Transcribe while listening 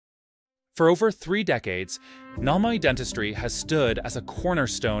For over 3 decades, Namay Dentistry has stood as a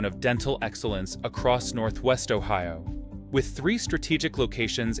cornerstone of dental excellence across Northwest Ohio. With 3 strategic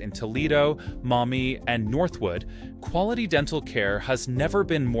locations in Toledo, Maumee, and Northwood, quality dental care has never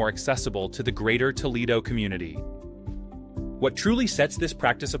been more accessible to the Greater Toledo community. What truly sets this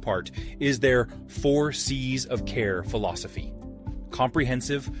practice apart is their 4 C's of care philosophy: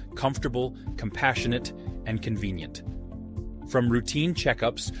 comprehensive, comfortable, compassionate, and convenient. From routine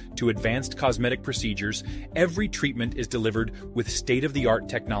checkups to advanced cosmetic procedures, every treatment is delivered with state-of-the-art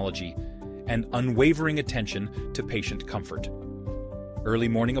technology and unwavering attention to patient comfort. Early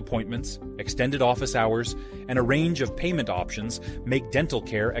morning appointments, extended office hours, and a range of payment options make dental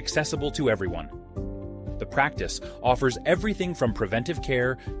care accessible to everyone. The practice offers everything from preventive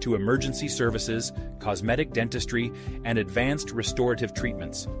care to emergency services, cosmetic dentistry, and advanced restorative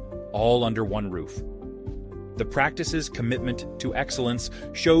treatments, all under one roof. The practice's commitment to excellence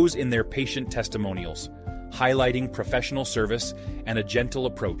shows in their patient testimonials, highlighting professional service and a gentle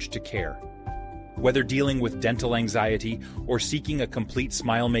approach to care. Whether dealing with dental anxiety or seeking a complete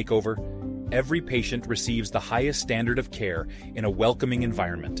smile makeover, every patient receives the highest standard of care in a welcoming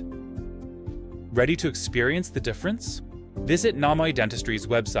environment. Ready to experience the difference? Visit Namay Dentistry's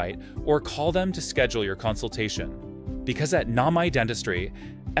website or call them to schedule your consultation. Because at Namay Dentistry,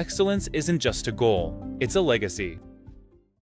 excellence isn't just a goal, it's a legacy.